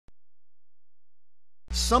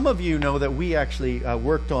Some of you know that we actually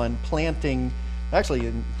worked on planting,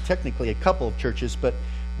 actually technically a couple of churches, but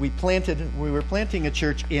we were planting a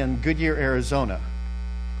church in Goodyear, Arizona.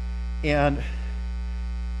 And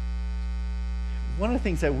one of the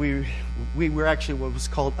things that we were actually what was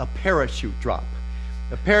called a parachute drop.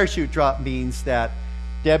 A parachute drop means that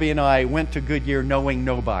Debbie and I went to Goodyear knowing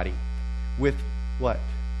nobody. With what?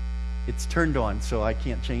 It's turned on, so I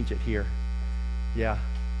can't change it here. Yeah.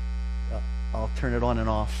 I'll turn it on and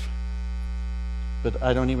off. But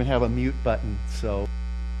I don't even have a mute button, so.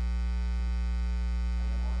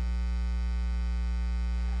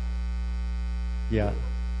 Yeah.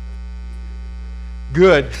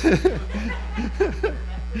 Good.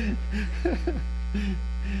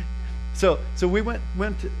 So we went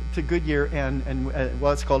to Goodyear and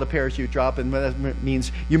well, it's called a parachute drop, and that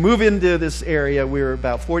means you move into this area. We were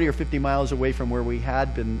about 40 or 50 miles away from where we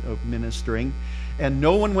had been ministering, and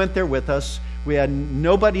no one went there with us. We had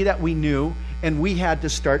nobody that we knew, and we had to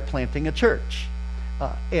start planting a church.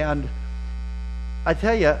 And I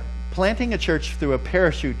tell you, planting a church through a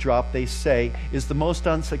parachute drop, they say, is the most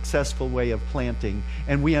unsuccessful way of planting,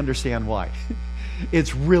 and we understand why.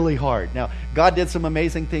 It's really hard. Now, God did some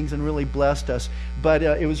amazing things and really blessed us, but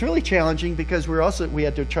it was really challenging because we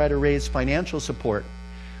had to try to raise financial support.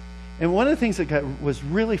 And one of the things that was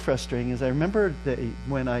really frustrating is I remember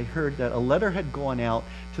when I heard that a letter had gone out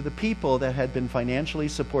to the people that had been financially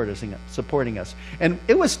supporting us. And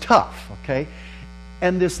it was tough, okay?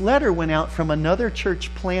 And this letter went out from another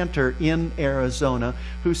church planter in Arizona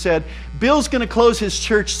who said, Bill's going to close his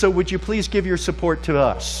church, so would you please give your support to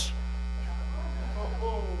us?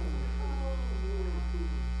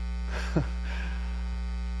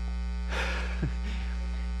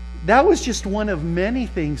 That was just one of many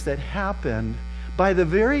things that happened by the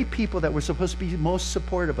very people that were supposed to be most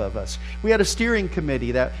supportive of us. We had a steering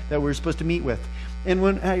committee that we were supposed to meet with. And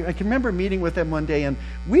when I can remember meeting with them one day, and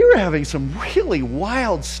we were having some really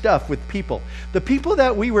wild stuff with people. The people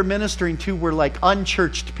that we were ministering to were like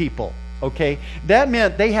unchurched people, okay? That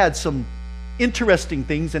meant they had some interesting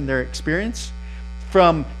things in their experience,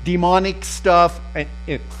 from demonic stuff,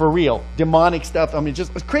 for real, demonic stuff. I mean,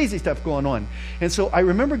 just crazy stuff going on. And so I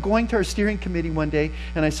remember going to our steering committee one day,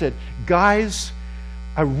 and I said, guys,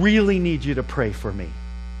 I really need you to pray for me.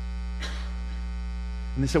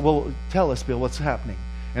 And they said, well, tell us, Bill, what's happening?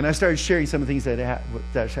 And I started sharing some of the things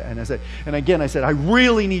and I said, I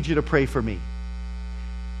really need you to pray for me.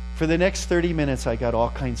 For the next 30 minutes, I got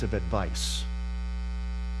all kinds of advice.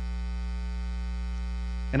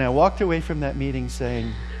 And I walked away from that meeting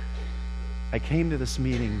saying, I came to this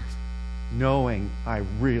meeting knowing I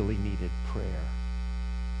really needed prayer.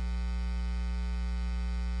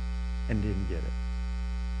 And didn't get it.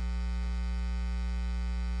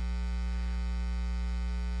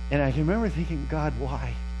 And I can remember thinking, God,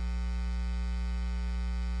 why?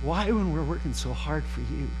 Why, when we're working so hard for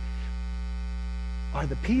you, are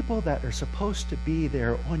the people that are supposed to be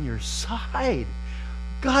there on your side?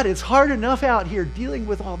 God, it's hard enough out here dealing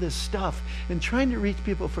with all this stuff and trying to reach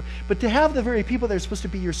people, but to have the very people that are supposed to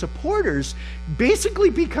be your supporters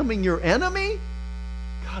basically becoming your enemy?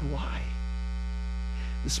 God, why?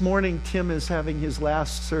 This morning, Tim is having his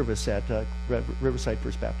last service at Riverside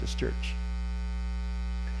First Baptist Church.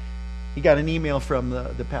 He got an email from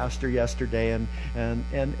the pastor yesterday,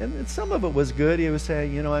 and some of it was good. He was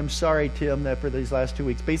saying, I'm sorry, Tim, that for these last 2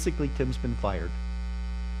 weeks, basically Tim's been fired.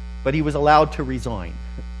 But he was allowed to resign.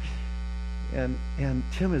 And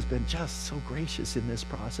Tim has been just so gracious in this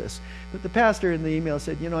process. But the pastor in the email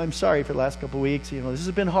said, I'm sorry for the last couple of weeks. This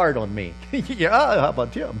has been hard on me. Yeah, how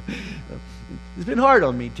about Tim? It's been hard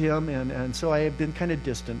on me, Tim, and so I have been kind of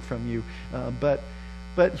distant from you. But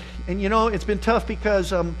it's been tough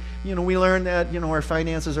because we learned that our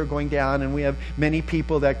finances are going down, and we have many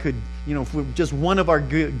people that could, if just one of our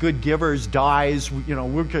good givers dies,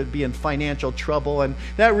 we could be in financial trouble, and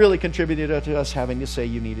that really contributed to us having to say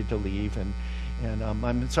you needed to leave, and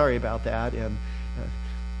I'm sorry about that,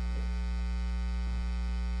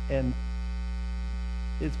 and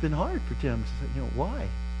it's been hard for Tim to say, why?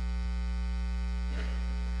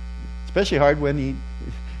 Especially hard when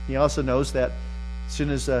he also knows that as soon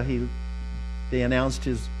as they announced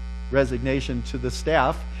his resignation to the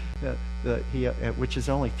staff, which is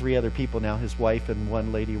only 3 other people now, his wife and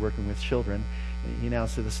one lady working with children, he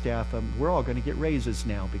announced to the staff, we're all going to get raises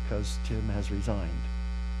now because Tim has resigned.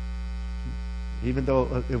 Even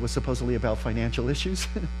though it was supposedly about financial issues.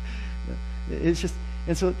 It's just,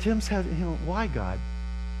 and so Tim's had, why, God?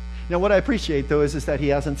 Now, what I appreciate, though, is that he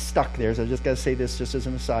hasn't stuck there. So I just got to say this just as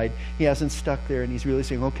an aside. He hasn't stuck there, and he's really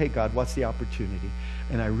saying, okay, God, what's the opportunity?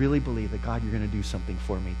 And I really believe that, God, you're going to do something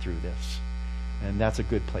for me through this. And that's a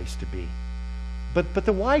good place to be. But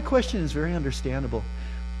the why question is very understandable.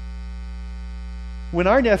 When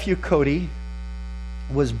our nephew Cody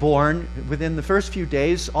was born, within the first few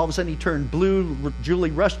days, all of a sudden he turned blue.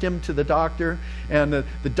 Julie rushed him to the doctor, and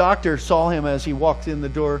the doctor saw him as he walked in the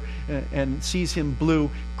door and sees him blue,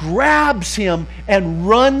 grabs him and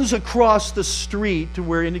runs across the street to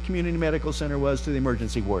where Indy Community Medical Center was, to the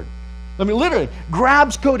emergency ward. I mean, literally,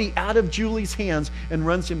 grabs Cody out of Julie's hands and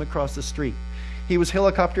runs him across the street. He was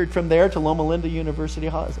helicoptered from there to Loma Linda University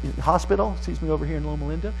Hospital, over here in Loma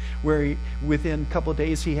Linda, where within a couple of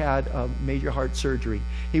days he had a major heart surgery.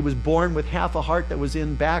 He was born with half a heart that was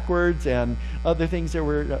in backwards and other things that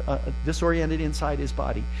were disoriented inside his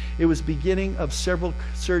body. It was beginning of several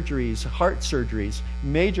surgeries, heart surgeries,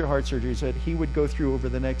 major heart surgeries that he would go through over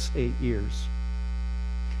the next 8 years.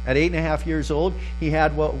 At 8.5 years old, he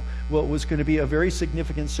had what was going to be a very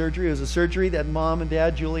significant surgery. It was a surgery that Mom and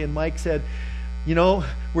Dad, Julie and Mike, said, you know,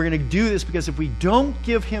 we're going to do this because if we don't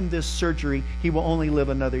give him this surgery, he will only live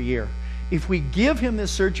another year. If we give him this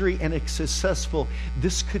surgery and it's successful,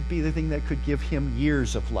 this could be the thing that could give him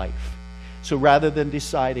years of life. So rather than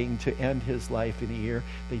deciding to end his life in a year,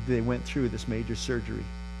 they went through this major surgery.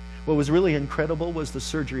 What was really incredible was the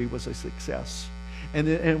surgery was a success. And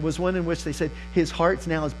it was one in which they said his heart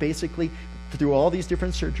now is basically, through all these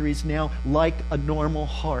different surgeries, now like a normal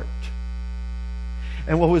heart.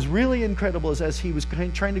 And what was really incredible is as he was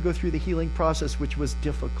trying to go through the healing process, which was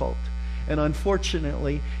difficult, and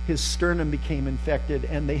unfortunately his sternum became infected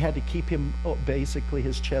and they had to keep him, basically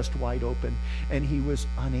his chest wide open, and he was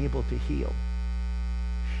unable to heal.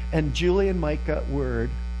 And Julie and Mike got word,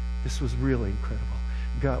 this was really incredible,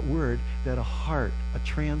 got word that a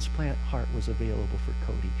transplant heart was available for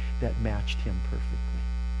Cody that matched him perfectly.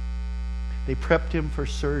 They prepped him for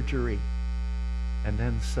surgery and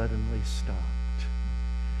then suddenly stopped.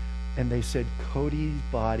 And they said Cody's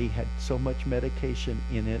body had so much medication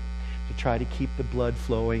in it to try to keep the blood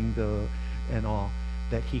flowing and all,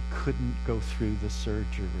 that he couldn't go through the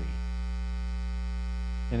surgery.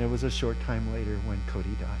 And it was a short time later when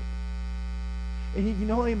Cody died. And you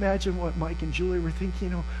know, I imagine what Mike and Julie were thinking,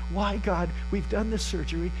 you know, why, God, we've done this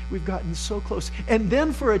surgery, we've gotten so close. And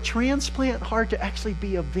then for a transplant heart to actually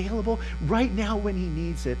be available right now when he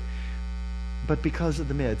needs it, but because of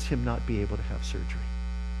the meds, him not be able to have surgery.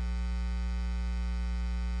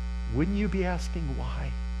 Wouldn't you be asking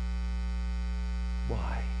why?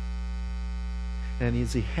 Why? And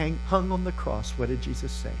as he hung on the cross, what did Jesus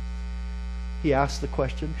say? He asked the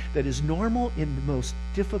question that is normal in the most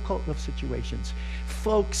difficult of situations.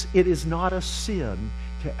 Folks, it is not a sin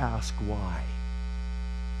to ask why.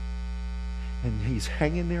 And he's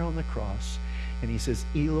hanging there on the cross, and he says,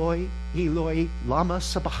 Eloi, Eloi, lama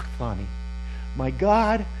sabachthani. My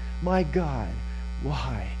God, why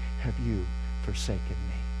have you forsaken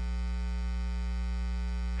me?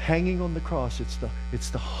 Hanging on the cross, it's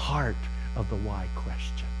the heart of the why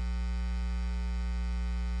question.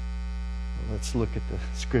 Let's look at the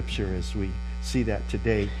scripture as we see that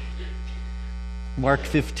today. Mark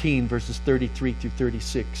 15, verses 33 through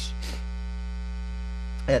 36.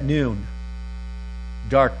 At noon,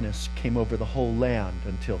 darkness came over the whole land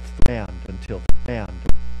until. And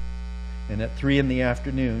at 3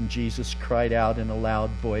 p.m, Jesus cried out in a loud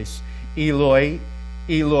voice, Eloi,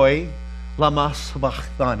 Eloi, lama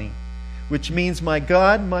sabachthani, which means, my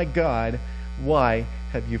God, why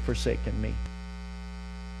have you forsaken me?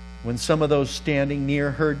 When some of those standing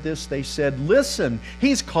near heard this, they said, listen,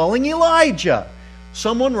 he's calling Elijah.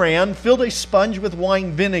 Someone ran, filled a sponge with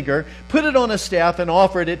wine vinegar, put it on a staff, and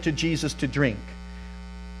offered it to Jesus to drink.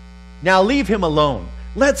 Now leave him alone.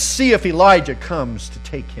 Let's see if Elijah comes to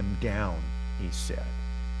take him down, he said.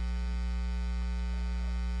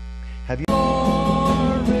 Have you...